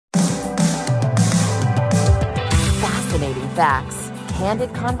facts,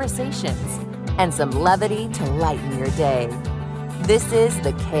 candid conversations, and some levity to lighten your day. This is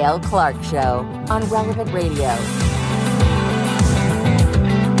The Cale Clark Show on Relevant Radio.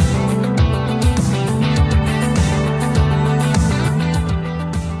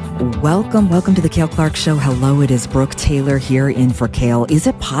 Welcome to the Cale Clark Show. Hello, it is Brooke Taylor here in for Cale. Is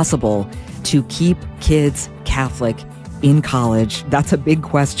it possible to keep kids Catholic in college? That's a big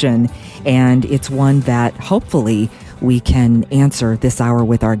question, and it's one that hopefully we can answer this hour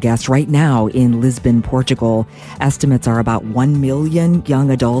with our guest. Right now in Lisbon, Portugal, estimates are about 1 million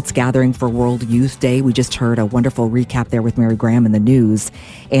young adults gathering for World Youth Day. We just heard a wonderful recap there with Mary Graham in the news.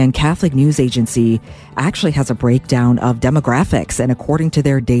 And Catholic News Agency actually has a breakdown of demographics. And according to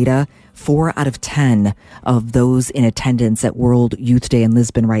their data, 4 out of 10 of those in attendance at World Youth Day in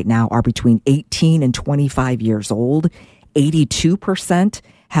Lisbon right now are between 18 and 25 years old. 82%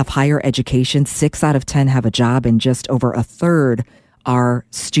 have higher education, 6 out of 10 have a job, and just over a third are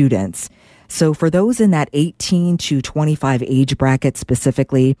students. So for those in that 18 to 25 age bracket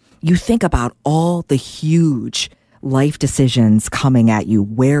specifically, you think about all the huge life decisions coming at you.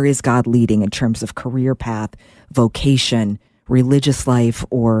 Where is God leading in terms of career path, vocation, religious life,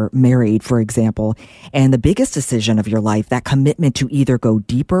 or married, for example? And the biggest decision of your life, that commitment to either go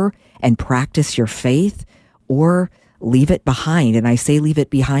deeper and practice your faith or leave it behind. And I say leave it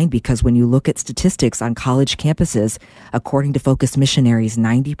behind because when you look at statistics on college campuses, according to Focus Missionaries,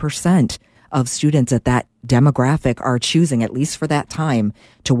 90% of students at that demographic are choosing, at least for that time,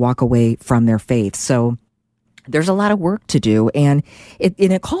 to walk away from their faith. So there's a lot of work to do. And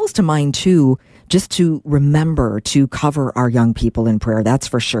it calls to mind, too, just to remember to cover our young people in prayer. That's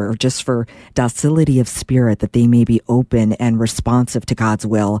for sure. Just for docility of spirit, that they may be open and responsive to God's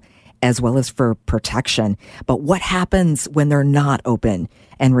will, as well as for protection. But what happens when they're not open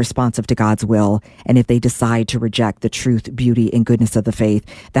and responsive to God's will, and if they decide to reject the truth, beauty, and goodness of the faith?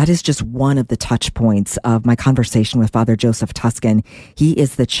 That is just one of the touch points of my conversation with Father Joseph Tuscan. He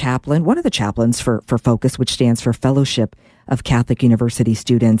is the chaplain, one of the chaplains for Focus, which stands for Fellowship of Catholic University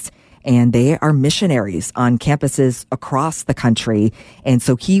Students. And they are missionaries on campuses across the country. And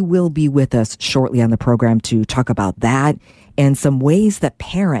so he will be with us shortly on the program to talk about that and some ways that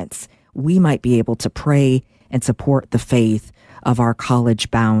parents, we might be able to pray and support the faith of our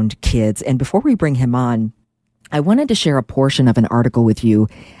college-bound kids. And before we bring him on, I wanted to share a portion of an article with you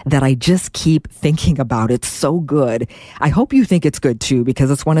that I just keep thinking about. It's so good. I hope you think it's good too, because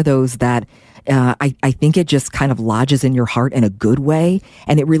it's one of those that I think it just kind of lodges in your heart in a good way.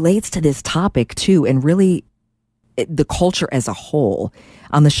 And it relates to this topic too, and really the culture as a whole.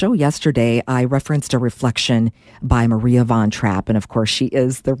 On the show yesterday, I referenced a reflection by Maria von Trapp. And of course, she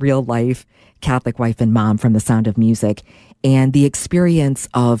is the real life Catholic wife and mom from The Sound of Music. And the experience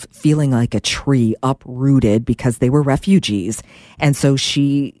of feeling like a tree uprooted because they were refugees. And so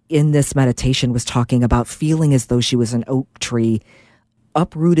she, in this meditation, was talking about feeling as though she was an oak tree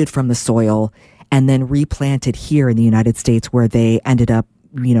uprooted from the soil and then replanted here in the United States, where they ended up,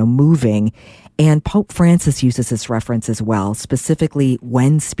 moving. And Pope Francis uses this reference as well, specifically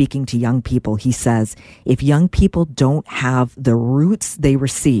when speaking to young people. He says, if young people don't have the roots they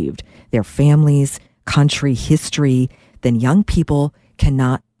received, their families, country, history, then young people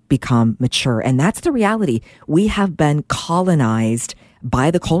cannot become mature. And that's the reality. We have been colonized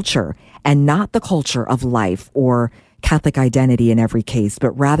by the culture, and not the culture of life or Catholic identity in every case,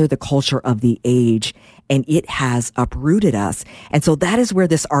 but rather the culture of the age, and it has uprooted us. And so that is where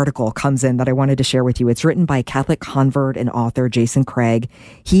this article comes in that I wanted to share with you. It's written by Catholic convert and author Jason Craig.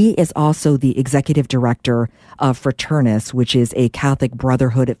 He is also the executive director of Fraternus, which is a Catholic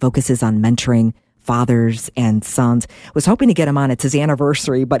brotherhood. It focuses on mentoring fathers and sons. Was hoping to get him on. It's his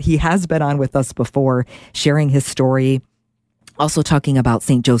anniversary, but he has been on with us before, sharing his story. Also talking about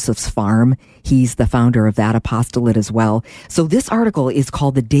St. Joseph's Farm. He's the founder of that apostolate as well. So this article is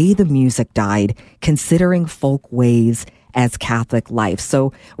called The Day the Music Died, Considering Folk Ways as Catholic Life.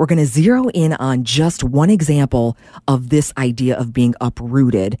 So we're going to zero in on just one example of this idea of being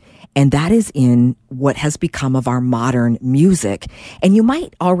uprooted. And that is in what has become of our modern music. And you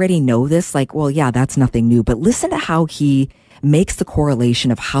might already know this, like, well, yeah, that's nothing new. But listen to how he makes the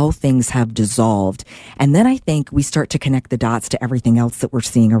correlation of how things have dissolved. And then I think we start to connect the dots to everything else that we're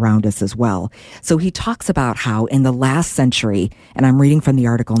seeing around us as well. So he talks about how in the last century, and I'm reading from the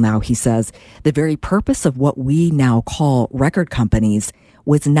article now, he says, the very purpose of what we now call record companies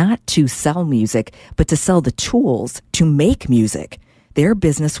was not to sell music, but to sell the tools to make music. Their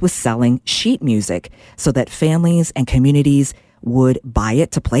business was selling sheet music so that families and communities would buy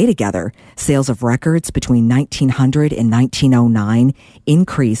it to play together. Sales of records between 1900 and 1909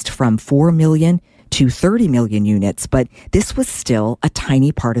 increased from 4 million to 30 million units, but this was still a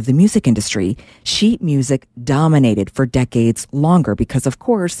tiny part of the music industry. Sheet music dominated for decades longer because, of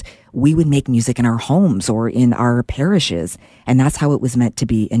course, we would make music in our homes or in our parishes, and that's how it was meant to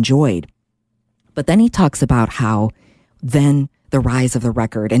be enjoyed. But then he talks about how then the rise of the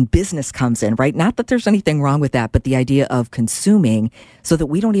record and business comes in, right? Not that there's anything wrong with that, but the idea of consuming so that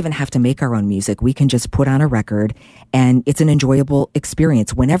we don't even have to make our own music. We can just put on a record and it's an enjoyable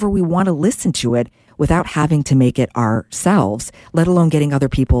experience whenever we want to listen to it without having to make it ourselves, let alone getting other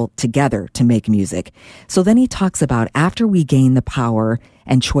people together to make music. So then he talks about after we gain the power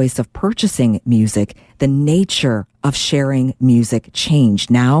and choice of purchasing music, the nature of sharing music changed.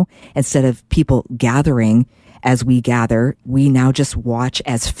 Now, instead of people gathering as we gather, we now just watch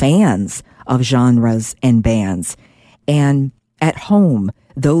as fans of genres and bands. And at home,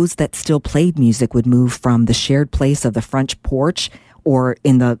 those that still played music would move from the shared place of the front porch or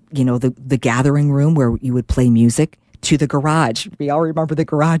in the gathering room where you would play music to the garage. We all remember the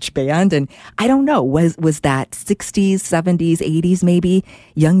garage band. And I don't know, was that 60s, 70s, 80s maybe?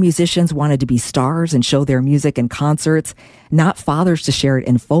 Young musicians wanted to be stars and show their music in concerts, not fathers to share it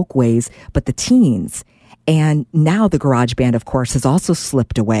in folk ways, but the teens. And now the garage band, of course, has also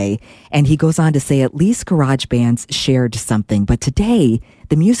slipped away. And he goes on to say at least garage bands shared something. But today,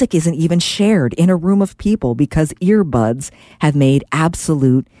 the music isn't even shared in a room of people because earbuds have made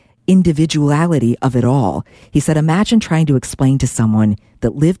absolute individuality of it all. He said, imagine trying to explain to someone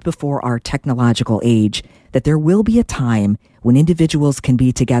that lived before our technological age that there will be a time when individuals can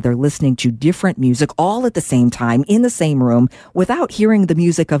be together listening to different music all at the same time in the same room without hearing the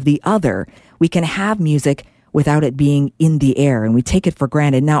music of the other. We can have music without it being in the air, and we take it for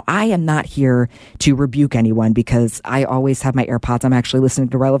granted. Now, I am not here to rebuke anyone because I always have my AirPods. I'm actually listening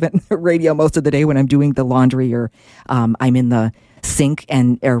to relevant radio most of the day when I'm doing the laundry or I'm in the sink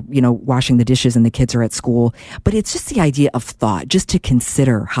or washing the dishes and the kids are at school. But it's just the idea of thought, just to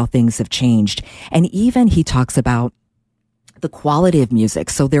consider how things have changed. And even he talks about the quality of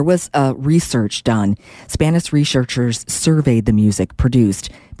music. So there was research done. Spanish researchers surveyed the music produced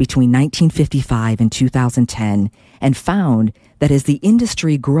between 1955 and 2010 and found that as the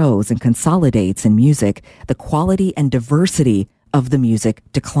industry grows and consolidates in music, the quality and diversity of the music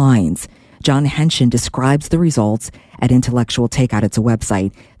declines. John Henshin describes the results at Intellectual Takeout. It's a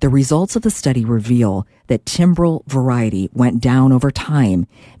website. The results of the study reveal that timbral variety went down over time,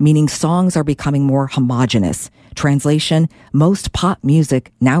 meaning songs are becoming more homogeneous. Translation, most pop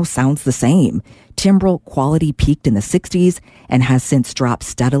music now sounds the same. Timbral quality peaked in the 60s and has since dropped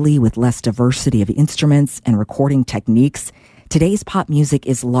steadily with less diversity of instruments and recording techniques. Today's pop music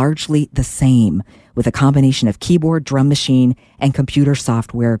is largely the same, with a combination of keyboard, drum machine, and computer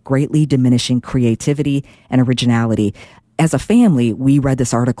software greatly diminishing creativity and originality. As a family, we read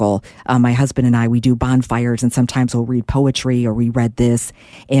this article. My husband and I, we do bonfires, and sometimes we'll read poetry or we read this.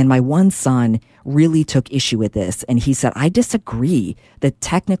 And my one son really took issue with this. And he said, I disagree. The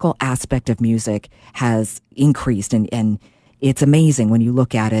technical aspect of music has increased, and it's amazing when you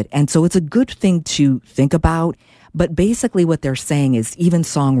look at it. And so it's a good thing to think about. But basically what they're saying is even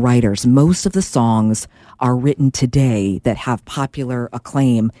songwriters, most of the songs are written today that have popular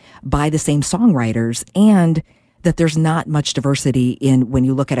acclaim by the same songwriters, and that there's not much diversity in when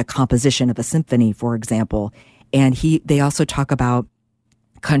you look at a composition of a symphony, for example. And they also talk about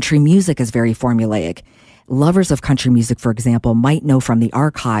country music as very formulaic. Lovers of country music, for example, might know from the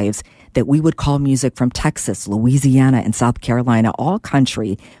archives that we would call music from Texas, Louisiana, and South Carolina all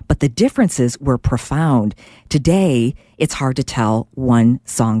country, but the differences were profound. Today, it's hard to tell one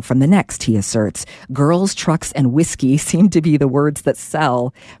song from the next, he asserts. Girls, trucks, and whiskey seem to be the words that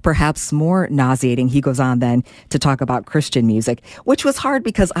sell. Perhaps more nauseating, he goes on then to talk about Christian music, which was hard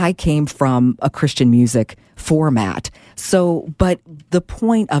because I came from a Christian music format. But the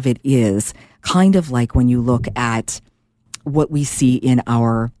point of it is kind of like when you look at what we see in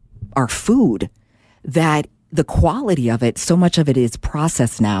our food, that the quality of it, so much of it is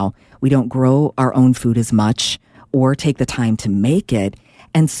processed now. We don't grow our own food as much or take the time to make it.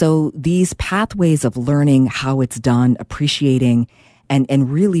 And so these pathways of learning how it's done, appreciating,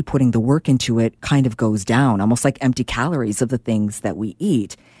 and really putting the work into it kind of goes down, almost like empty calories of the things that we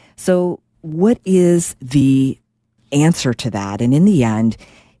eat. So what is the answer to that? And in the end,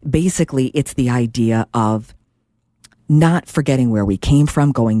 basically, it's the idea of not forgetting where we came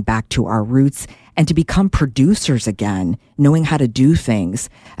from, going back to our roots, and to become producers again, knowing how to do things.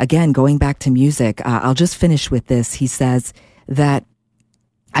 Again, going back to music, I'll just finish with this. He says that,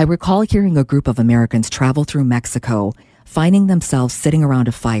 I recall hearing a group of Americans travel through Mexico, finding themselves sitting around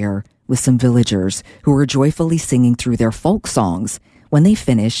a fire with some villagers who were joyfully singing through their folk songs. When they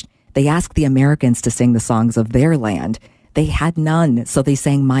finished, They asked the Americans to sing the songs of their land. They had none, so they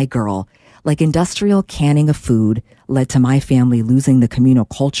sang My Girl. Like industrial canning of food led to my family losing the communal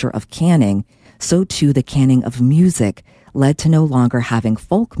culture of canning, so too the canning of music led to no longer having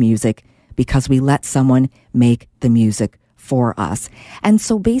folk music because we let someone make the music for us. And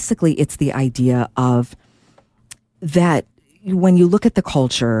so basically it's the idea of that when you look at the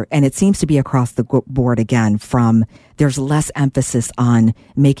culture, and it seems to be across the board again, from there's less emphasis on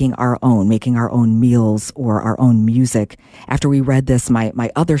making our own meals or our own music. After we read this,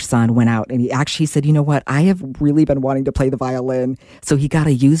 my other son went out and he actually said, you know what, I have really been wanting to play the violin. So he got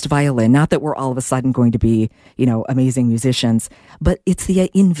a used violin. Not that we're all of a sudden going to be, amazing musicians, but it's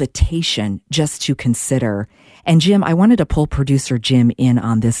the invitation just to consider. And Jim, I wanted to pull producer Jim in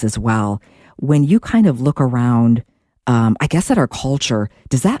on this as well. When you kind of look around, I guess at our culture,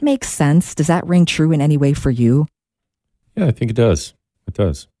 does that make sense? Does that ring true in any way for you? Yeah, I think it does. It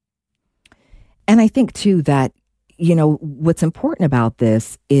does. And I think too that, what's important about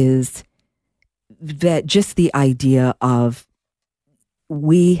this is that just the idea of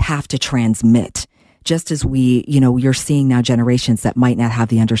we have to transmit, just as you're seeing now generations that might not have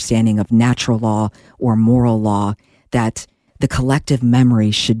the understanding of natural law or moral law, that the collective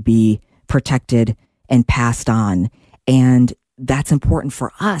memory should be protected and passed on. And that's important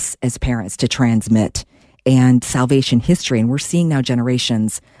for us as parents to transmit and salvation history. And we're seeing now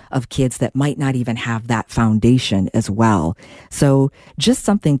generations of kids that might not even have that foundation as well. So just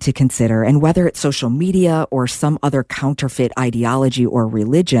something to consider. And whether it's social media or some other counterfeit ideology or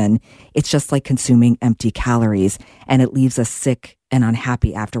religion, it's just like consuming empty calories, and it leaves us sick and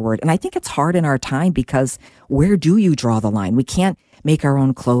unhappy afterward. And I think it's hard in our time because where do you draw the line? We can't make our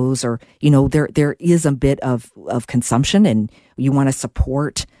own clothes, or, there is a bit of consumption, and you want to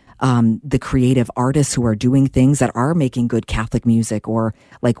support the creative artists who are doing things that are making good Catholic music, or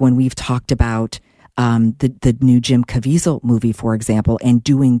like when we've talked about the new Jim Caviezel movie, for example, and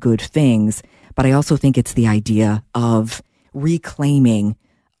doing good things. But I also think it's the idea of reclaiming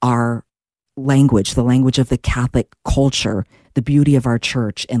our language, the language of the Catholic culture, the beauty of our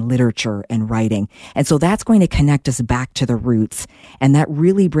church and literature and writing. And so that's going to connect us back to the roots. And that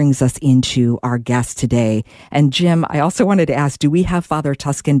really brings us into our guest today. And Jim, I also wanted to ask, do we have Father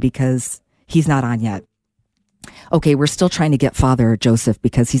Tuscan, because he's not on yet? Okay, we're still trying to get Father Joseph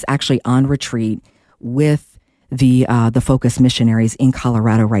because he's actually on retreat with the Focus missionaries in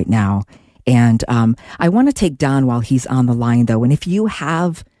Colorado right now. And I want to take Don while he's on the line, though. And if you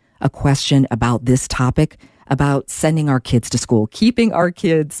have a question about this topic, about sending our kids to school, keeping our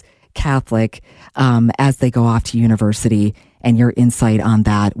kids Catholic as they go off to university, and your insight on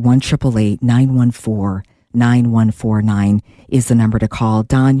that, 1-888-914-9149 is the number to call.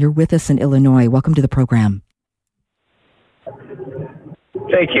 Don, you're with us in Illinois. Welcome to the program.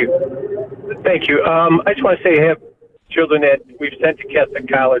 Thank you. I just want to say I have children that we've sent to Catholic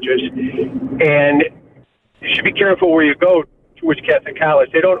colleges, and you should be careful where you go to which Catholic college.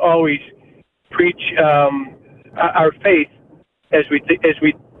 They don't always preach our faith as we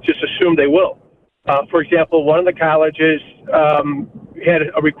just assume they will. For example, one of the colleges had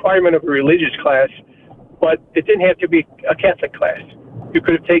a requirement of a religious class, but it didn't have to be a Catholic class. You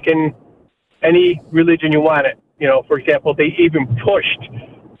could have taken any religion you wanted. For example, they even pushed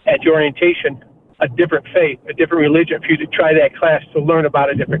at your orientation a different faith, a different religion for you to try that class to learn about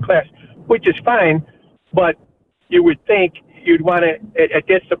a different class, which is fine, but you would think you'd want to,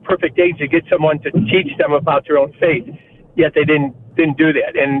 that's the perfect age to get someone to teach them about their own faith, yet they didn't do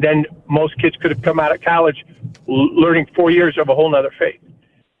that. And then most kids could have come out of college learning 4 years of a whole other faith.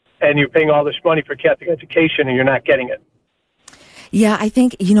 And you're paying all this money for Catholic education and you're not getting it. Yeah, I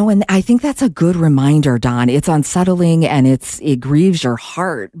think, and I think that's a good reminder, Don. It's unsettling and it grieves your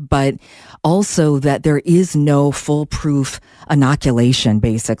heart, but also that there is no foolproof inoculation,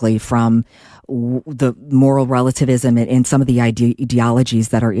 basically, from the moral relativism and some of the ideologies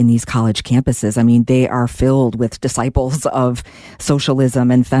that are in these college campuses. I mean, they are filled with disciples of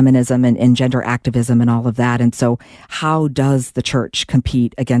socialism and feminism and gender activism and all of that. And so how does the church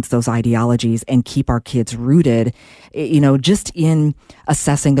compete against those ideologies and keep our kids rooted, just in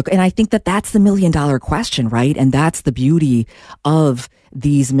assessing and I think that that's the $1 million question, right? And that's the beauty of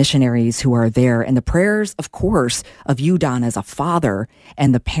these missionaries who are there, and the prayers, of course, of you, Don, as a father,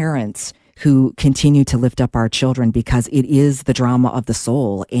 and the parents who continue to lift up our children, because it is the drama of the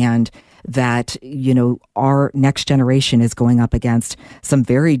soul. And that, our next generation is going up against some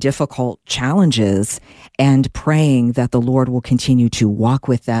very difficult challenges, and praying that the Lord will continue to walk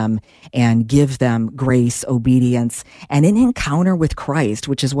with them and give them grace, obedience, and an encounter with Christ,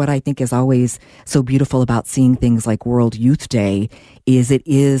 which is what I think is always so beautiful about seeing things like World Youth Day, is it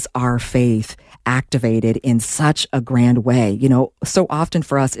is our faith activated in such a grand way. So often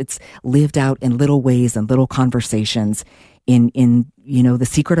for us, it's lived out in little ways and little conversations in the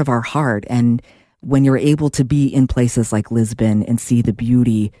secret of our heart. And when you're able to be in places like Lisbon and see the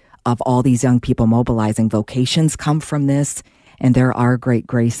beauty of all these young people mobilizing, vocations come from this, and there are great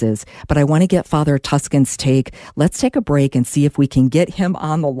graces. But I want to get Father Tuscan's take. Let's take a break and see if we can get him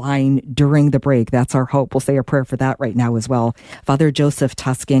on the line during the break. That's our hope. We'll say a prayer for that right now as well. Father Joseph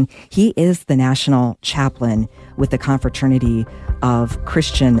Tuscan, he is the national chaplain with the Confraternity of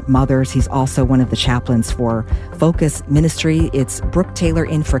Christian Mothers. He's also one of the chaplains for Focus Ministry. It's Brooke Taylor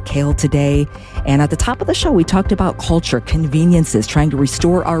in for Kale today. And at the top of the show, we talked about culture, conveniences, trying to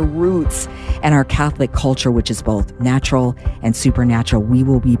restore our roots and our Catholic culture, which is both natural and supernatural. We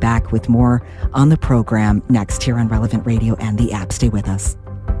will be back with more on the program next here on Relevant Radio and the app. Stay with us.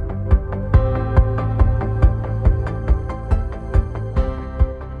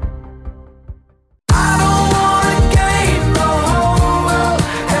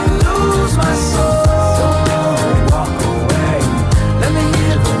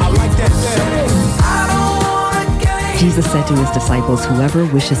 Jesus said to his disciples, "Whoever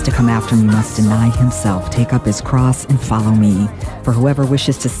wishes to come after me must deny himself, take up his cross, and follow me. For whoever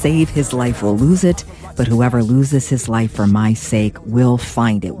wishes to save his life will lose it, but whoever loses his life for my sake will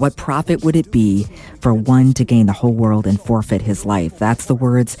find it. What profit would it be for one to gain the whole world and forfeit his life?" That's the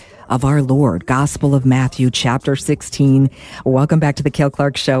words of our Lord. Gospel of Matthew, chapter 16. Welcome back to the Cale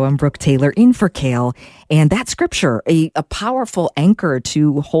Clark Show. I'm Brooke Taylor in for Cale. And that scripture, a powerful anchor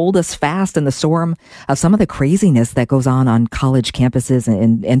to hold us fast in the storm of some of the craziness that goes on college campuses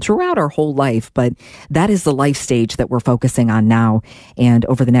and throughout our whole life. But that is the life stage that we're focusing on now. And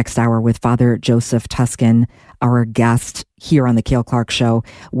over the next hour with Father Joseph Tuscan, our guest here on the Cale Clark Show,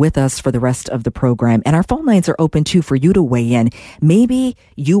 with us for the rest of the program. And our phone lines are open too for you to weigh in. Maybe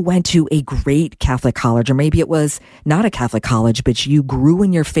you went to a great Catholic college, or maybe it was not a Catholic college, but you grew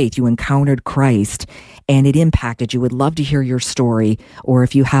in your faith, you encountered Christ, and it impacted you. Would love to hear your story. Or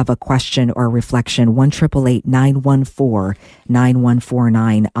if you have a question or reflection,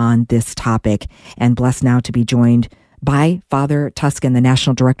 1-888-914-9149 on this topic. And blessed now to be joined by Father Tuscan, the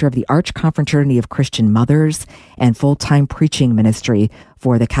National Director of the Archconfraternity of Christian Mothers and full-time preaching ministry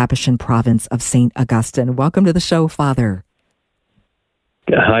for the Capuchin Province of St. Augustine. Welcome to the show, Father.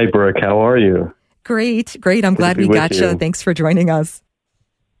 Hi, Brooke. How are you? Great. I'm glad we got you. Thanks for joining us.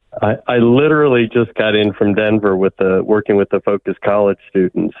 I literally just got in from Denver with working with the Focus College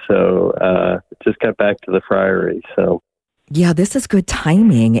students, so just got back to the Friary. So yeah, this is good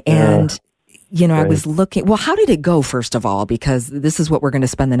timing. And right. I was looking, well, how did it go, first of all? Because this is what we're going to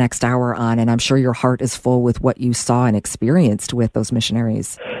spend the next hour on, and I'm sure your heart is full with what you saw and experienced with those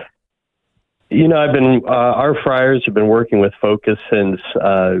missionaries. I've been, our friars have been working with Focus since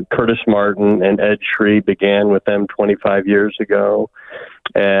Curtis Martin and Ed Shree began with them 25 years ago.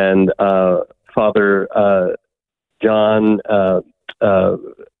 And Father John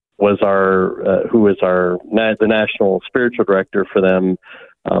was the national spiritual director for them,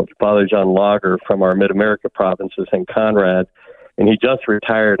 Father John Lager from our Mid-America province of St. Conrad, and he just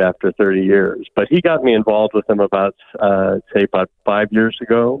retired after 30 years. But he got me involved with them about 5 years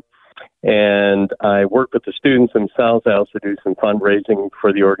ago, and I work with the students themselves. I also do some fundraising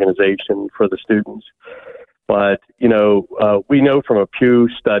for the organization for the students. But, we know from a Pew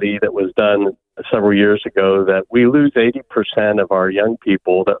study that was done several years ago that we lose 80% of our young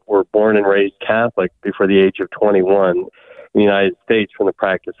people that were born and raised Catholic before the age of 21 in the United States from the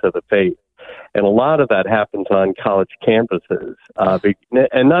practice of the faith. And a lot of that happens on college campuses,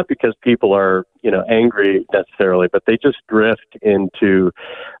 and not because people are, angry necessarily, but they just drift into,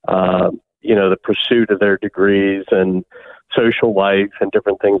 the pursuit of their degrees and social life and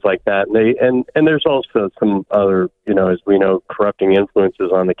different things like that. And there's also some other, as we know, corrupting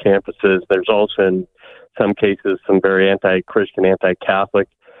influences on the campuses. There's also, in some cases, some very anti-Christian, anti-Catholic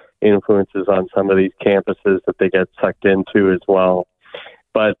influences on some of these campuses that they get sucked into as well.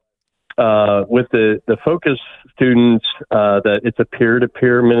 But with the Focus students, that it's a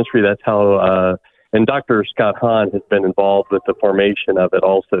peer-to-peer ministry. That's how, and Dr. Scott Hahn has been involved with the formation of it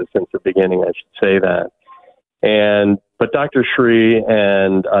also since the beginning, I should say that. But Dr. Shree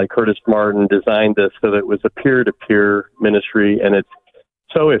and Curtis Martin designed this so that it was a peer-to-peer ministry, and it's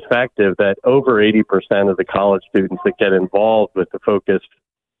so effective that over 80% of the college students that get involved with the Focus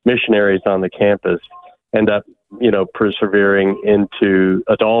missionaries on the campus end up, persevering into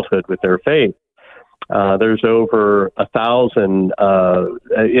adulthood with their faith. There's over 1,000,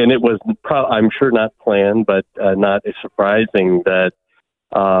 and it was, I'm sure not planned, but not surprising that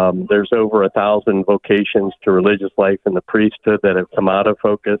there's over 1,000 vocations to religious life in the priesthood that have come out of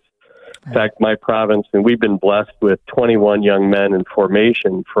Focus. In fact, my province, and we've been blessed with 21 young men in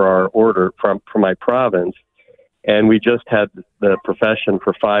formation for our order from my province. And we just had the profession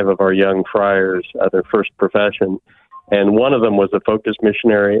for 5 of our young friars, their first profession. And one of them was a Focus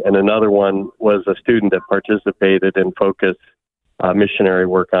missionary, and another one was a student that participated in Focus missionary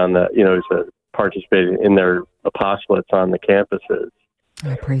work on participated in their apostolates on the campuses.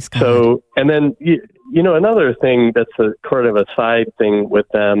 Oh, praise God. So, and then, another thing that's a sort of a side thing with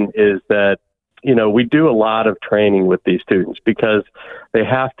them is that, we do a lot of training with these students because they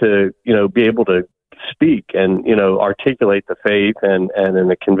have to, be able to speak and, articulate the faith and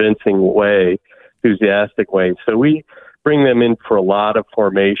in a convincing way, enthusiastic way. So we bring them in for a lot of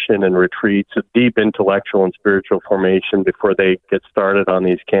formation and retreats, a deep intellectual and spiritual formation before they get started on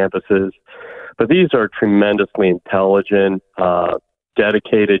these campuses. But these are tremendously intelligent,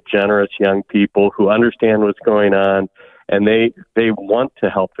 dedicated, generous young people who understand what's going on, and they want to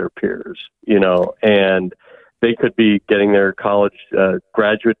help their peers, and they could be getting their college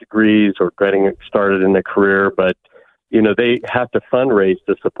graduate degrees or getting started in a career, but they have to fundraise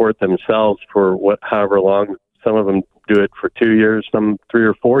to support themselves for however long. Some of them do it for 2 years, some 3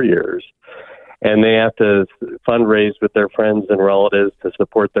 or 4 years, and they have to fundraise with their friends and relatives to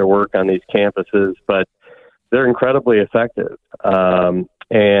support their work on these campuses, but they're incredibly effective.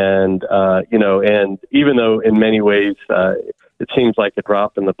 And even though in many ways it seems like a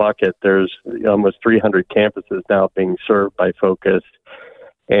drop in the bucket, there's almost 300 campuses now being served by Focus.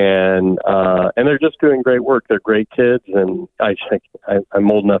 And they're just doing great work. They're great kids, and I'm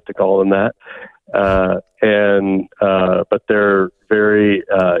old enough to call them that. But they're very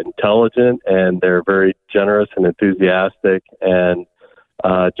intelligent, and they're very generous and enthusiastic, and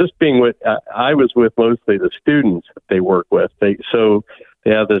just being I was with mostly the students that they work with. They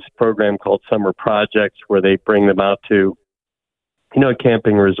have this program called Summer Projects where they bring them out to, a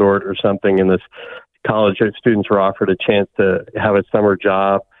camping resort or something, and this college students are offered a chance to have a summer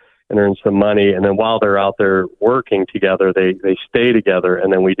job and earn some money. And then while they're out there working together, they stay together,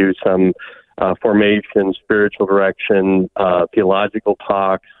 and then we do some formation, spiritual direction, theological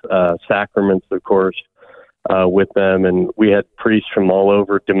talks, sacraments, of course, with them. And we had priests from all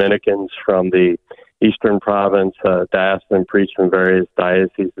over, Dominicans from the Eastern Province, diocesan priests from various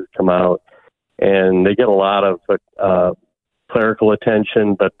dioceses come out, and they get a lot of clerical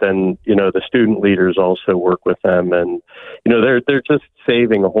attention, but then, the student leaders also work with them, and, they're just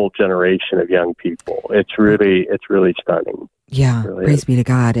saving a whole generation of young people. It's really stunning. Yeah, really praise be to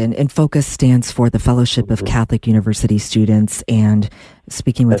God. And Focus stands for the Fellowship of Catholic University Students. And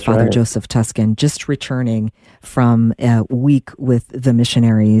speaking with Father Joseph Tuscan, just returning from a week with the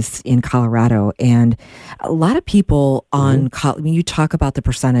missionaries in Colorado. And a lot of people you talk about the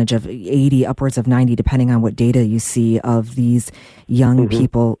percentage of 80, upwards of 90, depending on what data you see, of these young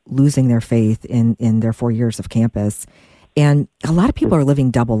people losing their faith in their 4 years of campus. And a lot of people are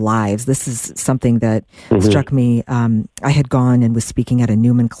living double lives. This is something that struck me. I had gone and was speaking at a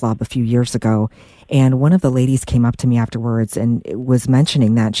Newman Club a few years ago, and one of the ladies came up to me afterwards and was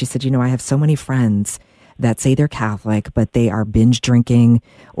mentioning that. She said, I have so many friends that say they're Catholic, but they are binge drinking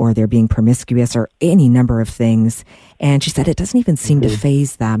or they're being promiscuous or any number of things. And she said it doesn't even seem to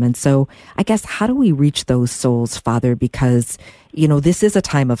faze them. And so I guess, how do we reach those souls, Father? Because, this is a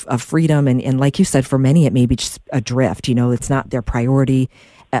time of freedom. And like you said, for many, it may be just adrift. It's not their priority.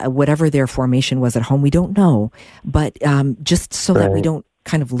 Whatever their formation was at home, we don't know. But just so that we don't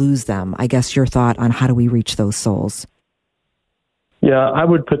kind of lose them, I guess your thought on how do we reach those souls? Yeah, I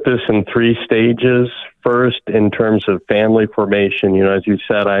would put this in 3 stages. First, in terms of family formation, as you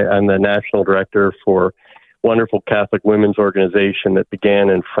said, I'm the national director for wonderful Catholic women's organization that began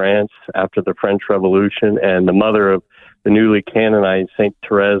in France after the French Revolution, and the mother of the newly canonized Saint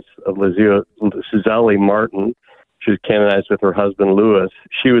Therese of Lisieux Martin. She was canonized with her husband, Louis.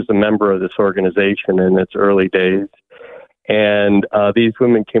 She was a member of this organization in its early days. And these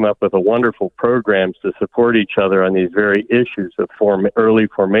women came up with a wonderful programs to support each other on these very issues of early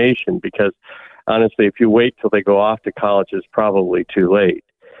formation, because honestly, if you wait till they go off to college, it's probably too late.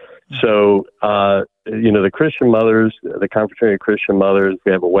 So, the Christian Mothers, the Confraternity of Christian Mothers,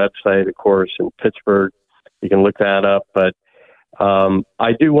 we have a website, of course, in Pittsburgh. You can look that up. But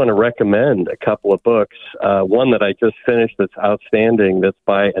I do want to recommend a couple of books. One that I just finished that's outstanding, that's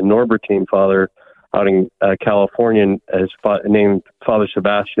by a Norbertine father, out in California, named Father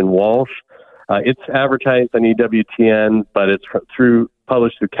Sebastian Walsh. It's advertised on EWTN, but it's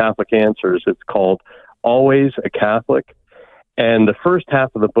published through Catholic Answers. It's called Always a Catholic. And the first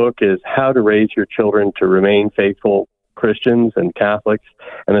half of the book is how to raise your children to remain faithful Christians and Catholics.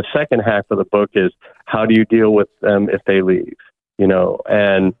 And the second half of the book is how do you deal with them if they leave,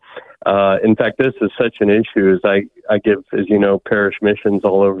 And in fact, this is such an issue as I give, as you know, parish missions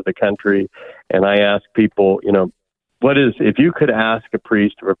all over the country. And I ask people, if you could ask a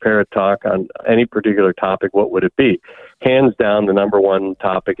priest to prepare a talk on any particular topic, what would it be? Hands down, the number one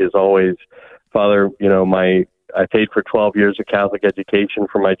topic is always, Father, I paid for 12 years of Catholic education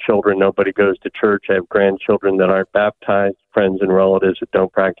for my children. Nobody goes to church. I have grandchildren that aren't baptized, friends and relatives that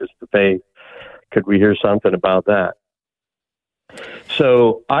don't practice the faith. Could we hear something about that?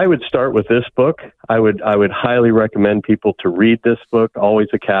 So I would start with this book. I would highly recommend people to read this book, Always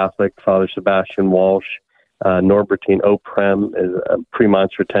a Catholic, Father Sebastian Walsh. Norbertine Oprem is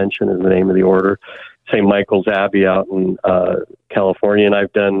Premonstratensian is the name of the order. St. Michael's Abbey out in California, and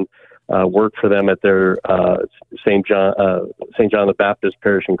I've done work for them at their St. John the Baptist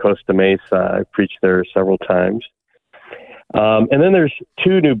Parish in Costa Mesa. I've preached there several times. And then there's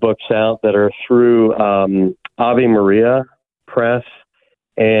two new books out that are through Ave Maria Press,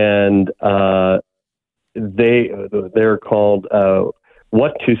 and they're called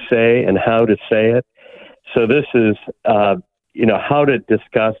What to Say and How to Say It. So this is, how to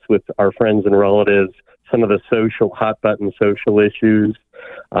discuss with our friends and relatives some of the hot-button social issues,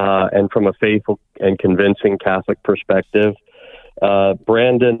 and from a faithful and convincing Catholic perspective.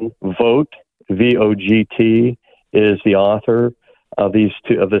 Brandon Vogt, V-O-G-T, is the author of this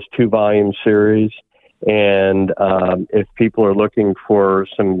two-volume series. And if people are looking for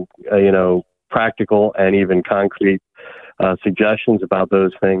some, practical and even concrete suggestions about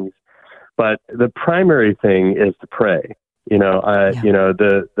those things, but the primary thing is to pray.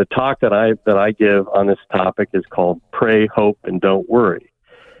 The talk that I give on this topic is called "Pray, Hope, and Don't Worry,"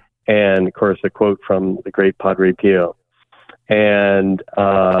 and of course, a quote from the great Padre Pio. And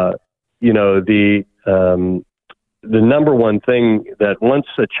the number one thing that once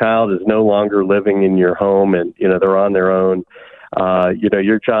a child is no longer living in your home and they're on their own,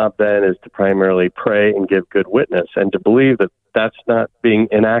 your job then is to primarily pray and give good witness, and to believe that that's not being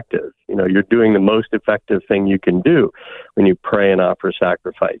inactive. You're doing the most effective thing you can do when you pray and offer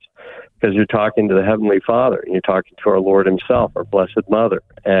sacrifice, because you're talking to the Heavenly Father, and you're talking to our Lord Himself, our Blessed Mother,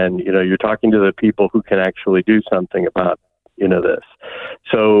 and you're talking to the people who can actually do something about this.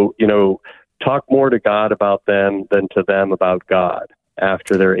 So talk more to God about them than to them about God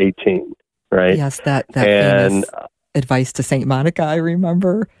after they're 18, right? Yes, that famous advice to Saint Monica, I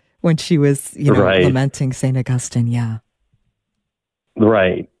remember when she was, right, lamenting Saint Augustine. Yeah.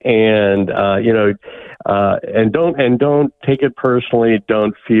 Right. And, and don't take it personally.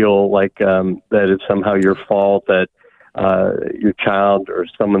 Don't feel like, that it's somehow your fault that, your child or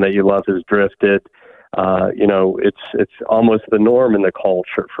someone that you love has drifted. It's almost the norm in the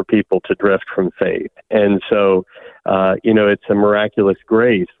culture for people to drift from faith. And so, it's a miraculous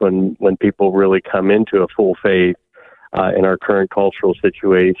grace when people really come into a full faith, in our current cultural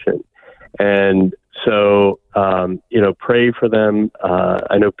situation. And so, pray for them.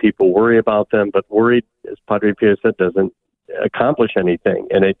 I know people worry about them, but worry, as Padre Pio said, doesn't accomplish anything.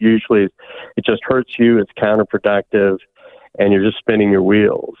 And it just hurts you. It's counterproductive, and you're just spinning your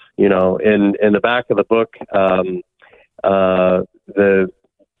wheels. In the back of the book,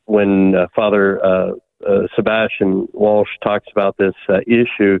 when Father Sebastian Walsh talks about this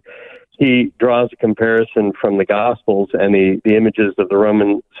issue, he draws a comparison from the Gospels and the images of the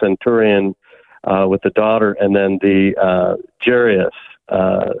Roman centurion with the daughter, and then the Jairus,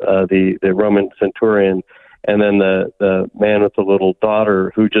 the Roman centurion, and then the man with the little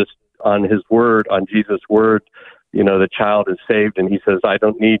daughter who just on Jesus' word, the child is saved, and he says, "I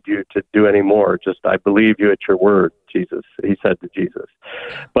don't need you to do any more. Just I believe you at your word," Jesus. He said to Jesus.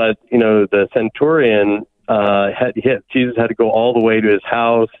 But the centurion Jesus had to go all the way to his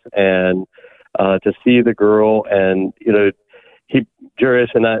house and to see the girl, and Jairus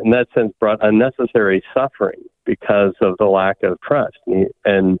in that sense brought unnecessary suffering because of the lack of trust.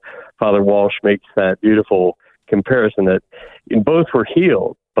 And Father Walsh makes that beautiful comparison that both were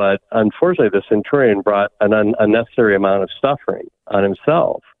healed, but unfortunately the centurion brought an unnecessary amount of suffering on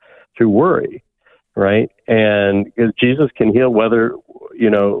himself through worry, right? And Jesus can heal whether,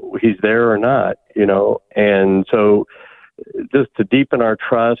 he's there or not, and so just to deepen our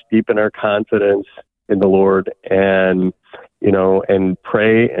trust, deepen our confidence in the Lord, and, and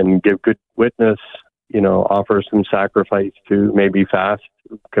pray and give good witness, offer some sacrifice to, maybe fast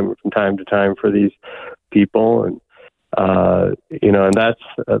from time to time for these people. And, and that's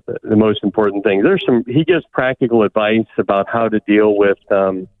the most important thing. He gives practical advice about how to deal with,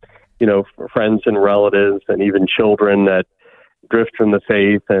 friends and relatives and even children that drift from the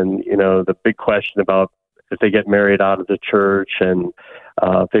faith. And, the big question about if they get married out of the church and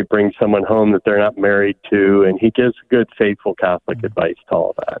if they bring someone home that they're not married to. And he gives good, faithful Catholic advice to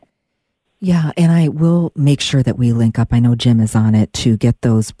all that. Yeah, and I will make sure that we link up. I know Jim is on it to get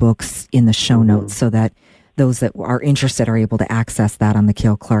those books in the show notes so that those that are interested are able to access that on the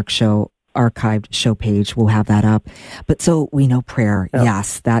Cale Clark Show archived show page. We'll have that up. But so we know prayer. Yeah.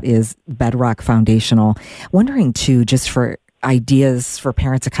 Yes, that is bedrock, foundational. Wondering too, just for ideas for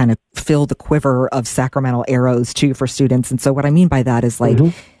parents to kind of fill the quiver of sacramental arrows too for students. And so what I mean by that is like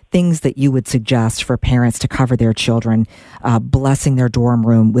things that you would suggest for parents to cover their children, blessing their dorm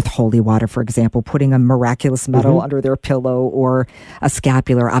room with holy water, for example, putting a miraculous medal under their pillow or a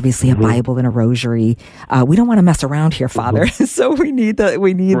scapular, obviously a Bible and a rosary. We don't want to mess around here, Father. So we need the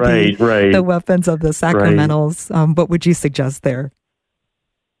weapons of the sacramentals. What would you suggest there?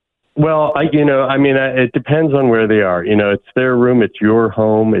 Well, it depends on where they are. It's their room, it's your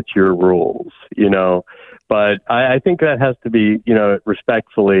home, it's your rules, But I think that has to be,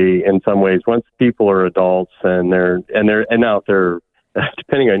 respectfully in some ways. Once people are adults and they're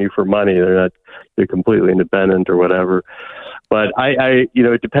depending on you for money, they're completely independent or whatever. But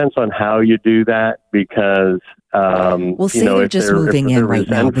it depends on how you do that because say they're just moving in right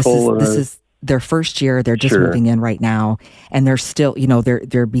now. This is their first year. They're just moving in right now, and they're still,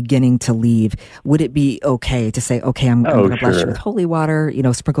 they're beginning to leave. Would it be okay to say, okay, I'm going to bless you with holy water,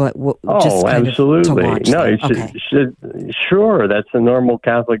 sprinkle it? Just kind absolutely. Of to watch Sure. That's a normal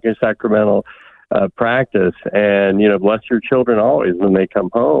Catholic and sacramental practice. And, bless your children always when they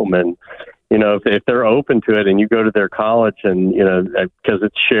come home. And, if they're open to it and you go to their college and, because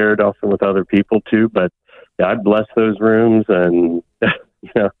it's shared often with other people too, but I'd bless those rooms and,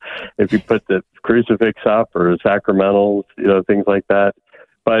 if you put the crucifix up or sacramentals, things like that.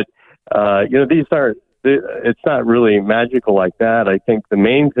 But, it's not really magical like that. I think the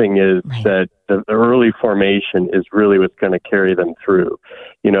main thing is that the early formation is really what's going to carry them through.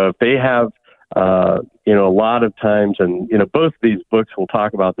 If they have, a lot of times, and, both of these books will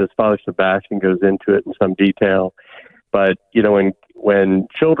talk about this. Father Sebastian goes into it in some detail. But, when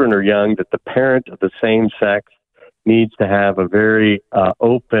children are young, that the parent of the same sex needs to have a very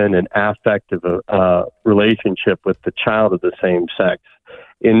open and affective relationship with the child of the same sex.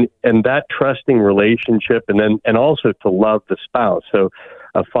 And that trusting relationship, and also to love the spouse. So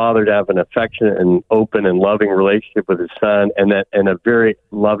a father to have an affectionate and open and loving relationship with his son, and a very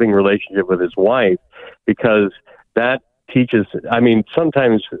loving relationship with his wife, because that teaches.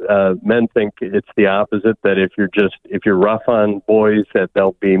 Sometimes men think it's the opposite, that if you're rough on boys, that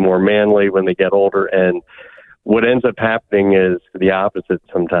they'll be more manly when they get older. And what ends up happening is the opposite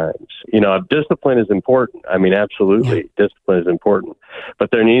sometimes. Discipline is important. Absolutely, discipline is important. But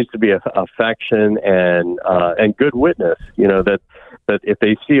there needs to be affection and good witness. That if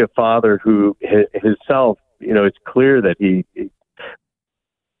they see a father who himself, it's clear that he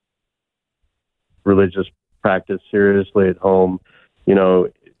religious practice seriously at home.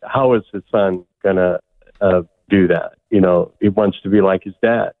 How is his son gonna do that? He wants to be like his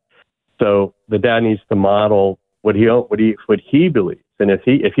dad. So the dad needs to model what he believes, and if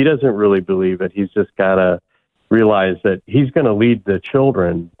he doesn't really believe it, he's just got to realize that he's going to lead the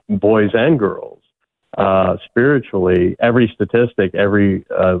children, boys and girls, spiritually. Every statistic,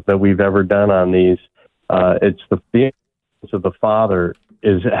 that we've ever done on these, it's the influence of the father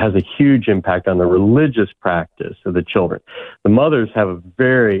has a huge impact on the religious practice of the children. The mothers have a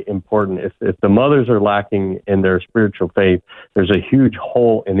very important, if the mothers are lacking in their spiritual faith, there's a huge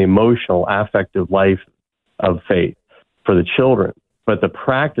hole in the emotional, affective life of faith for the children. But the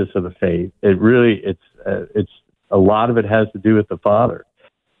practice of the faith, it's a lot of it has to do with the father.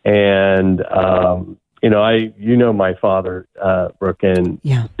 And, my father, Brooke, and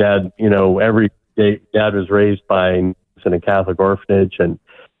Dad, every day, Dad was raised in a Catholic orphanage, and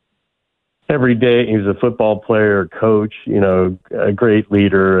every day he was a football player, coach, a great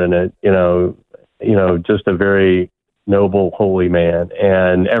leader, and just a very noble, holy man.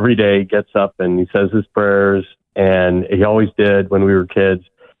 And every day he gets up and he says his prayers, and he always did when we were kids.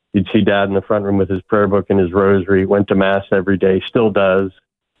 You'd see Dad in the front room with his prayer book and his rosary, went to Mass every day, still does,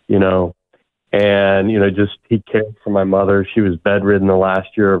 and, just he cared for my mother. She was bedridden the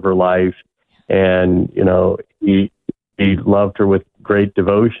last year of her life. And, he loved her with great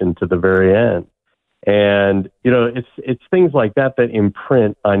devotion to the very end. And, it's things like that that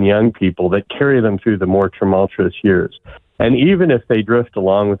imprint on young people, that carry them through the more tumultuous years. And even if they drift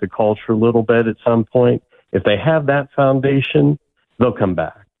along with the culture a little bit at some point, if they have that foundation, they'll come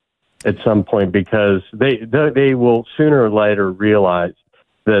back at some point, because they will sooner or later realize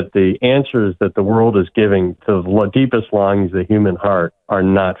that the answers that the world is giving to the deepest longings of the human heart are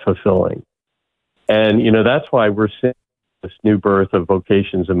not fulfilling. And, that's why we're seeing this new birth of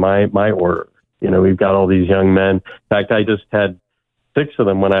vocations in my order. We've got all these young men. In fact, I just had 6 of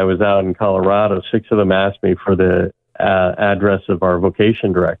them when I was out in Colorado. 6 of them asked me for the address of our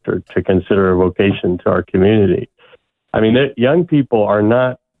vocation director to consider a vocation to our community. I mean, young people are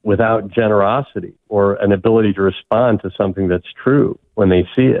not without generosity or an ability to respond to something that's true when they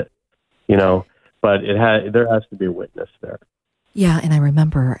see it, but there has to be a witness there. Yeah, and I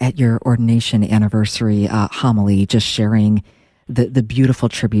remember at your ordination anniversary homily just sharing the beautiful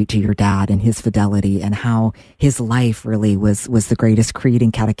tribute to your dad and his fidelity, and how his life really was the greatest creed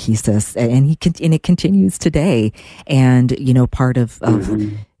and catechesis, and it continues today. And part of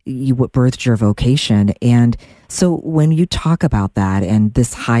what birthed your vocation. And so when you talk about that and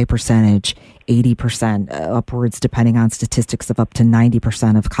this high percentage, 80% upwards, depending on statistics, of up to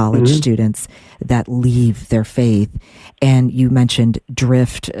 90% of college students that leave their faith, and you mentioned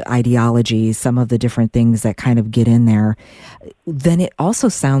drift ideology, some of the different things that kind of get in there, then it also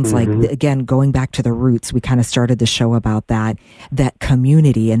sounds like, again, going back to the roots, we kind of started the show about that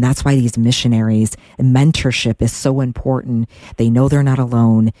community. And that's why these missionaries and mentorship is so important. They know they're not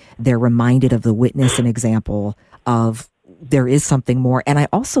alone. They're reminded of the witness and example of there is something more. And I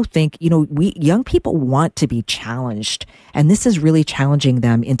also think, we young people want to be challenged, and this is really challenging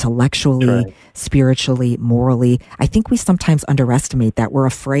them intellectually, spiritually, morally. I think we sometimes underestimate that. We're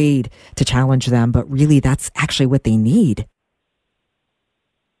afraid to challenge them, but really that's actually what they need.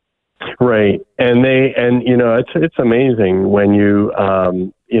 Right. And it's amazing when you,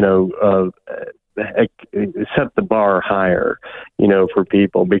 set the bar higher, for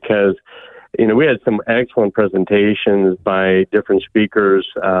people, because we had some excellent presentations by different speakers,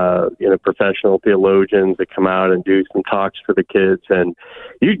 professional theologians that come out and do some talks for the kids. And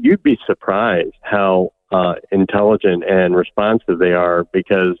you'd be surprised how intelligent and responsive they are,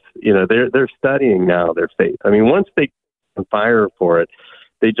 because, they're studying now their faith. I mean, once they on fire for it,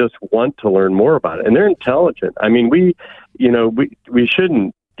 they just want to learn more about it. And they're intelligent. I mean, we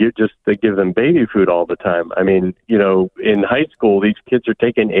shouldn't give them baby food all the time. I mean, in high school, these kids are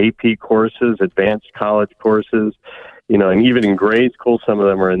taking AP courses, advanced college courses, and even in grade school, some of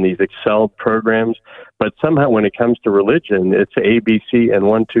them are in these Excel programs. But somehow when it comes to religion, it's ABC and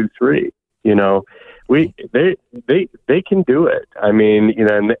 1, 2, 3, they can do it. I mean,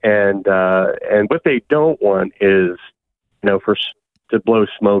 and what they don't want is, to blow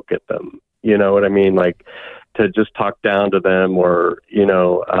smoke at them. You know what I mean? Like, to just talk down to them, or and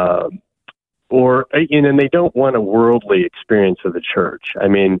they don't want a worldly experience of the church. I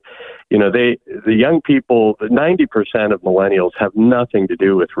mean, the young people, 90% of millennials have nothing to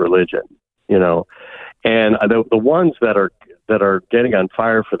do with religion, and the ones that are getting on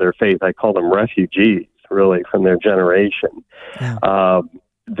fire for their faith, I call them refugees, really, from their generation. Yeah.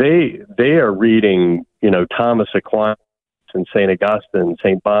 They are reading, Thomas Aquinas and St. Augustine,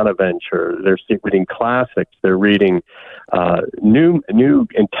 St. Bonaventure. They're reading classics. They're reading new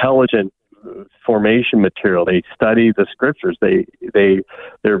intelligent formation material. They study the scriptures. They've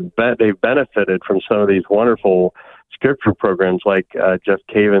benefited from some of these wonderful scripture programs like Jeff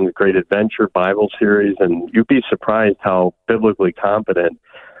Caven's Great Adventure Bible series, and you'd be surprised how biblically competent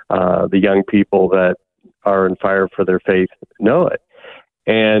the young people that are on fire for their faith know it.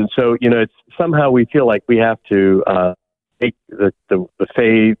 And so, it's somehow we feel like we have to take the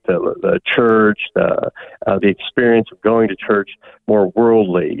faith, the church, the experience of going to church more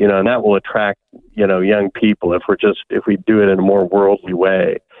worldly, and that will attract, young people if we do it in a more worldly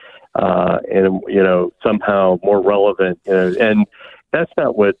way, and, somehow more relevant, and that's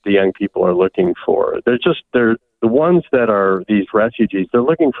not what the young people are looking for. They're the ones that are these refugees. They're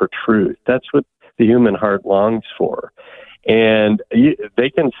looking for truth. That's what the human heart longs for. And they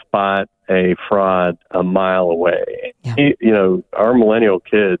can spot a fraud a mile away. Yeah. Our millennial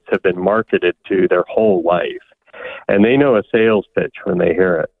kids have been marketed to their whole life, and they know a sales pitch when they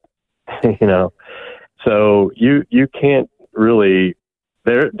hear it. So you can't really.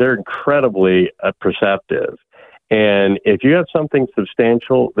 They're incredibly perceptive, and if you have something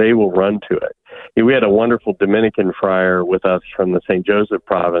substantial, they will run to it. We had a wonderful Dominican friar with us from the St. Joseph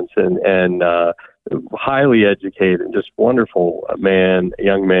province, and highly educated, just wonderful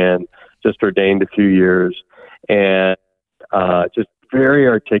young man, just ordained a few years, and just very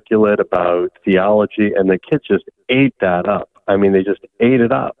articulate about theology, and the kids just ate that up. I mean, they just ate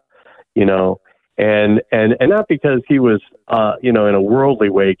it up, you know, and not because he was, you know, in a worldly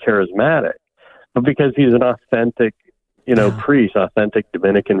way charismatic, but because he's an authentic, you know, priest, authentic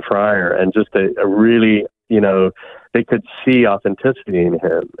Dominican friar, and just a really, you know, they could see authenticity in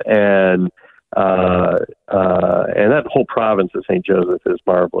him. And that whole province of St. Joseph is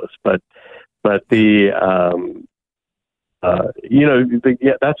marvelous. But the, you know,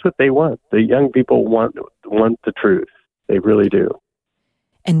 that's what they want. The young people want the truth. They really do.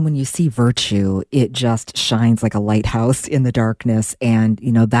 And when you see virtue, it just shines like a lighthouse in the darkness. And,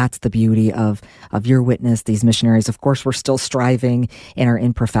 you know, that's the beauty of your witness, these missionaries. Of course, we're still striving in our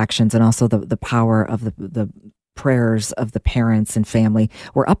imperfections, and also the power of the prayers of the parents and family.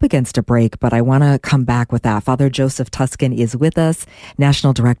 We're up against a break, but I want to come back with that. Father Joseph Tuscan is with us,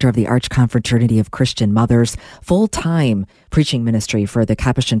 National Director of the Archconfraternity of Christian Mothers, full-time preaching ministry for the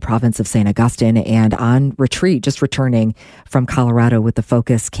Capuchin province of St. Augustine, and on retreat, just returning from Colorado with the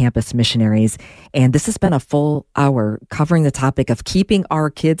Focus Campus Missionaries. And this has been a full hour covering the topic of keeping our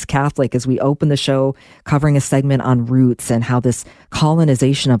kids Catholic, as we open the show, covering a segment on roots and how this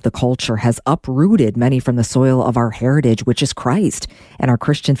colonization of the culture has uprooted many from the soil of our heritage, which is Christ and our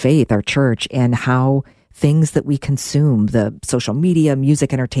Christian faith, our church, and how things that we consume, the social media,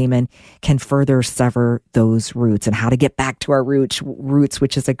 music, entertainment, can further sever those roots, and how to get back to our roots,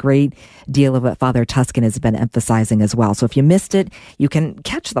 which is a great deal of what Father Tuscan has been emphasizing as well. So if you missed it, you can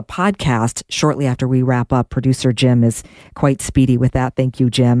catch the podcast shortly after we wrap up. Producer Jim is quite speedy with that. Thank you,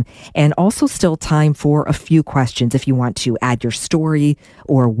 Jim. And also still time for a few questions if you want to add your story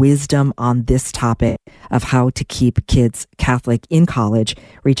or wisdom on this topic of how to keep kids Catholic in college.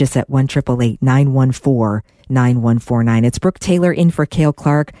 Reach us at 1-888-914-9149. It's Brooke Taylor in for Cale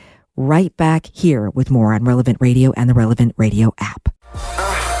Clark. Right back here with more on Relevant Radio and the Relevant Radio app.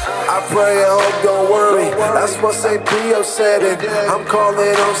 I pray and hope, don't worry. That's what St. Pio said it. I'm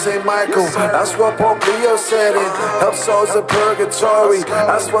calling on St. Michael. That's what Pope Leo said it. Help souls in purgatory.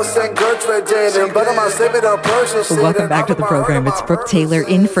 That's what St. Gertrude did. And but I'm saving our Persian. Welcome back to the program. It's Brooke Taylor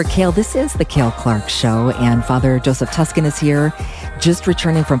in for Cale. This is the Cale Clark Show, and Father Joseph Tuscan is here, just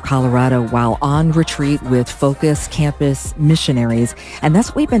returning from Colorado while on retreat with Focus Campus Missionaries. And that's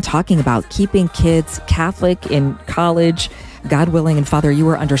what we've been talking about, keeping kids Catholic in college, God willing. And Father, you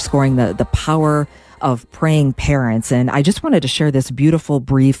were underscoring the power of praying parents. And I just wanted to share this beautiful,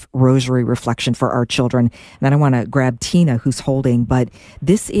 brief rosary reflection for our children. And then I want to grab Tina, who's holding. But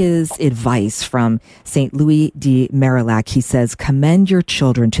this is advice from St. Louis de Marillac. He says, commend your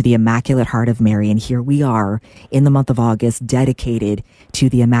children to the Immaculate Heart of Mary. And here we are in the month of August, dedicated to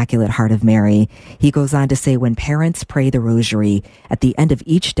the Immaculate Heart of Mary. He goes on to say, when parents pray the rosary at the end of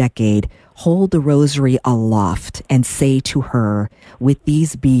each decade, hold the rosary aloft and say to her, with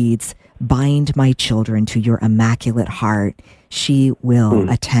these beads, bind my children to your Immaculate Heart. She will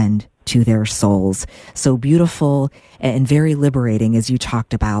attend to their souls. So beautiful and very liberating, as you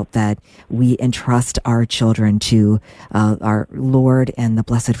talked about, that we entrust our children to our Lord and the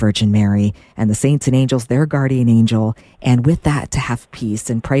Blessed Virgin Mary and the saints and angels, their guardian angel, and with that to have peace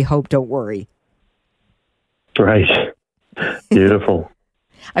and pray, hope, don't worry. Right. Beautiful.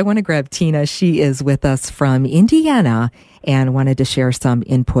 I want to grab Tina. She is with us from Indiana and wanted to share some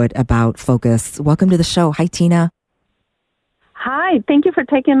input about Focus. Welcome to the show. Hi, Tina. Hi. Thank you for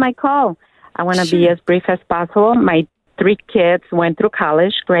taking my call. I want to be as brief as possible. My 3 kids went through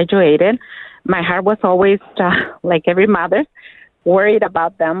college, graduated. My heart was always, like every mother, worried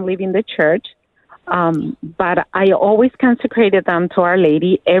about them leaving the church. But I always consecrated them to Our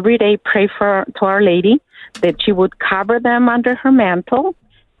Lady. Every day pray to Our Lady that she would cover them under her mantle,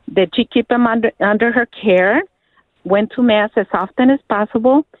 that she keep them under her care, went to Mass as often as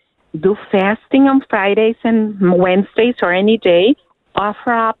possible, do fasting on Fridays and Wednesdays or any day,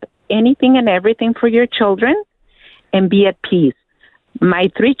 offer up anything and everything for your children, and be at peace. My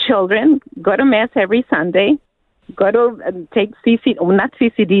 3 children go to Mass every Sunday, go to take not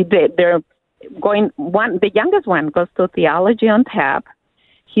CCD, they're going, the youngest one goes to Theology on Tap.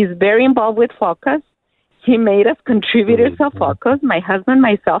 He's very involved with Focus. He made us contributors of Focus, my husband,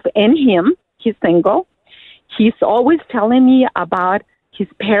 myself, and him. He's single. He's always telling me about his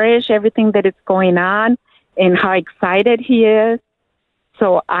parish, everything that is going on, and how excited he is.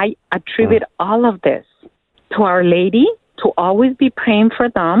 So I attribute all of this to Our Lady, to always be praying for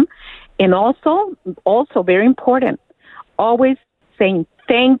them, and also very important, always saying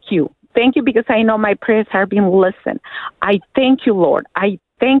thank you. Thank you because I know my prayers are being listened. I thank you, Lord. I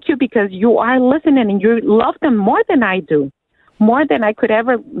thank you because you are listening and you love them more than I do, more than I could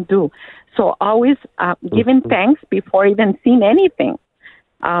ever do. So always giving thanks before even seeing anything.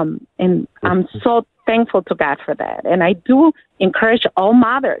 And I'm so thankful to God for that. And I do encourage all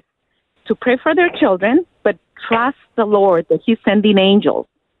mothers to pray for their children, but trust the Lord that He's sending angels.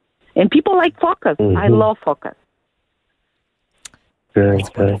 And people like Focus. I love Focus. Very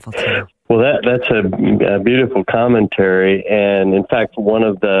good. Well, that's a beautiful commentary. And in fact, one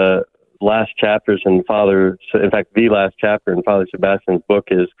of the last chapters the last chapter in Father Sebastian's book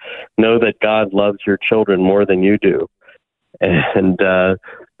is know that God loves your children more than you do. And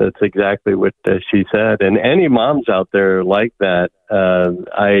that's exactly what she said. And any moms out there like that,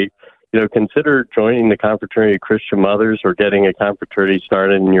 consider joining the Confraternity of Christian Mothers or getting a confraternity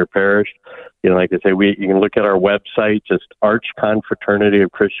started in your parish. Like I say, you can look at our website, just Arch Confraternity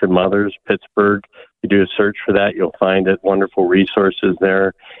of Christian Mothers, Pittsburgh. You do a search for that, you'll find it. Wonderful resources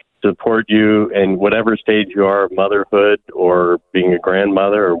there. Support you in whatever stage you are of motherhood or being a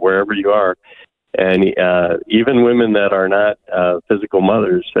grandmother or wherever you are. And even women that are not physical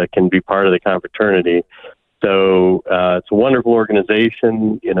mothers can be part of the confraternity. So it's a wonderful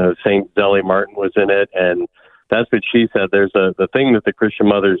organization. St. Zelly Martin was in it, and that's what she said. There's the thing that the Christian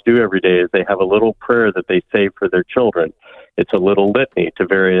mothers do every day is they have a little prayer that they say for their children. It's a little litany to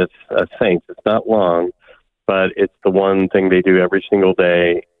various saints. It's not long, but it's the one thing they do every single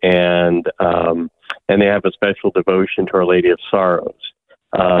day, and they have a special devotion to Our Lady of Sorrows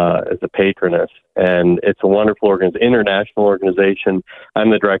as a patroness. And it's a wonderful international organization. I'm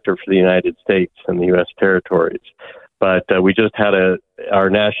the director for the United States and the U.S. territories. But we just had our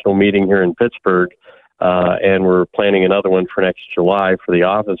national meeting here in Pittsburgh, and we're planning another one for next July for the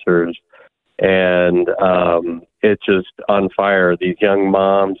officers. And it's just on fire. These young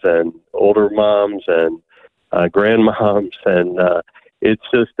moms and older moms and grandmoms, and it's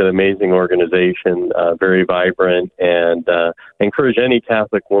just an amazing organization, very vibrant, and I encourage any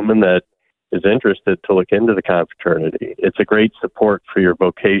Catholic woman that is interested to look into the confraternity. It's a great support for your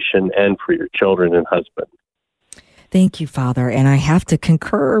vocation and for your children and husband. Thank you, Father. And I have to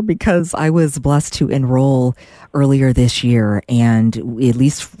concur because I was blessed to enroll earlier this year. And at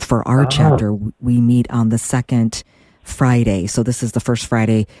least for our chapter, we meet on the second Friday. So this is the first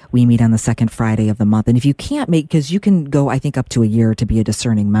Friday. We meet on the second Friday of the month. And if you can't make, because you can go, I think, up to a year to be a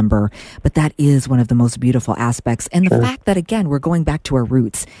discerning member, but that is one of the most beautiful aspects. And the fact that, again, we're going back to our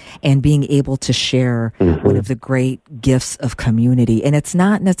roots and being able to share one of the great gifts of community. And it's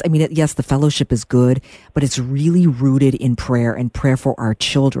not, yes, the fellowship is good, but it's really rooted in prayer and prayer for our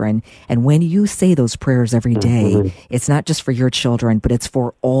children. And when you say those prayers every day, it's not just for your children, but it's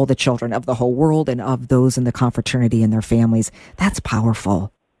for all the children of the whole world and of those in the confraternity and their families. That's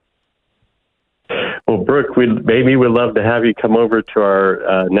powerful. Well, Brooke, maybe we'd love to have you come over to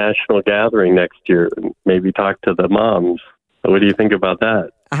our national gathering next year and maybe talk to the moms. What do you think about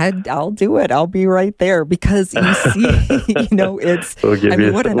that? I'll do it. I'll be right there because you see, it's,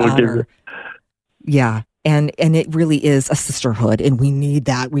 what an honor. Yeah. And it really is a sisterhood, and we need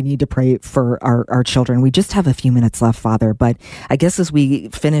that. We need to pray for our children. We just have a few minutes left, Father, but I guess as we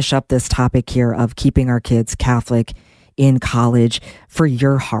finish up this topic here of keeping our kids Catholic in college, for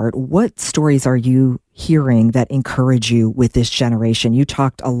your heart, what stories are you hearing that encourage you with this generation? You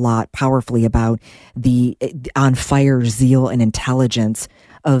talked a lot powerfully about the on fire zeal and intelligence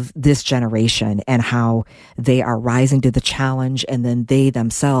of this generation and how they are rising to the challenge, and then they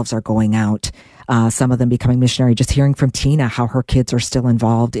themselves are going out. Some of them becoming missionary. Just hearing from Tina how her kids are still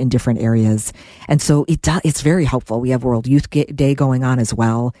involved in different areas, and so it's very helpful. We have World Youth Day going on as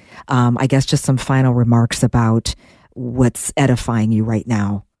well. I guess just some final remarks about what's edifying you right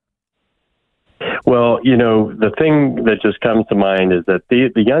now. Well, the thing that just comes to mind is that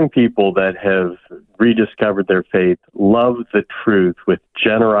the young people that have rediscovered their faith love the truth with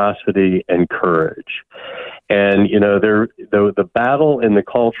generosity and courage. And, the battle in the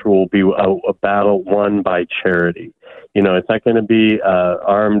culture will be a battle won by charity. It's not going to be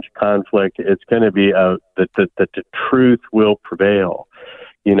armed conflict. It's going to be that the truth will prevail.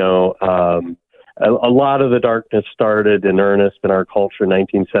 A lot of the darkness started in earnest in our culture in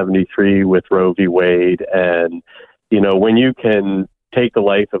 1973 with Roe v. Wade. And, when you can take the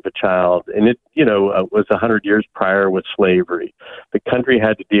life of a child, and it, was 100 years prior with slavery, the country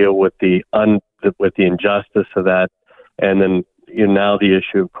had to deal with the injustice of that. And then, now the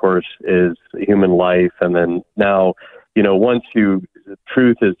issue, of course, is human life. And then now,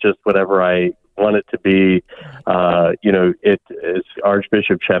 truth is just whatever I want it to be. It as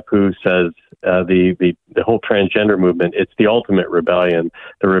Archbishop Chaput says, the whole transgender movement, it's the ultimate rebellion,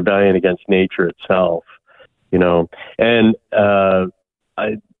 the rebellion against nature itself, and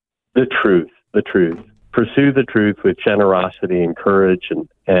the truth. pursue the truth with generosity and courage,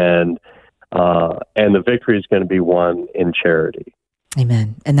 and the victory is going to be won in charity.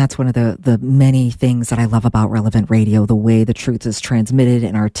 Amen. And that's one of the many things that I love about Relevant Radio, the way the truth is transmitted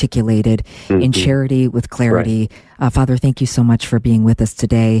and articulated in charity with clarity. Right. Father, thank you so much for being with us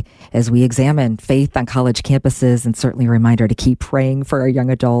today as we examine faith on college campuses, and certainly a reminder to keep praying for our young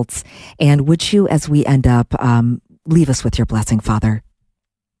adults. And would you, as we end up, leave us with your blessing, Father?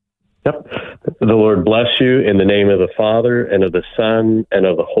 Yep. The Lord bless you in the name of the Father, and of the Son, and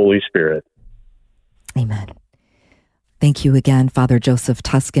of the Holy Spirit. Amen. Thank you again, Father Joseph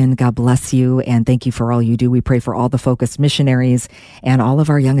Tuscan. God bless you, and thank you for all you do. We pray for all the Focus missionaries and all of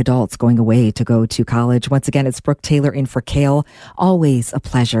our young adults going away to go to college. Once again, it's Brooke Taylor in for Kale. Always a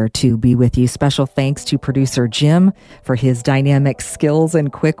pleasure to be with you. Special thanks to producer Jim for his dynamic skills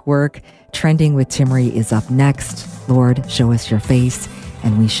and quick work. Trending with Timmerie is up next. Lord, show us your face,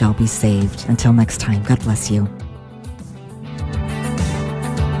 and we shall be saved. Until next time, God bless you.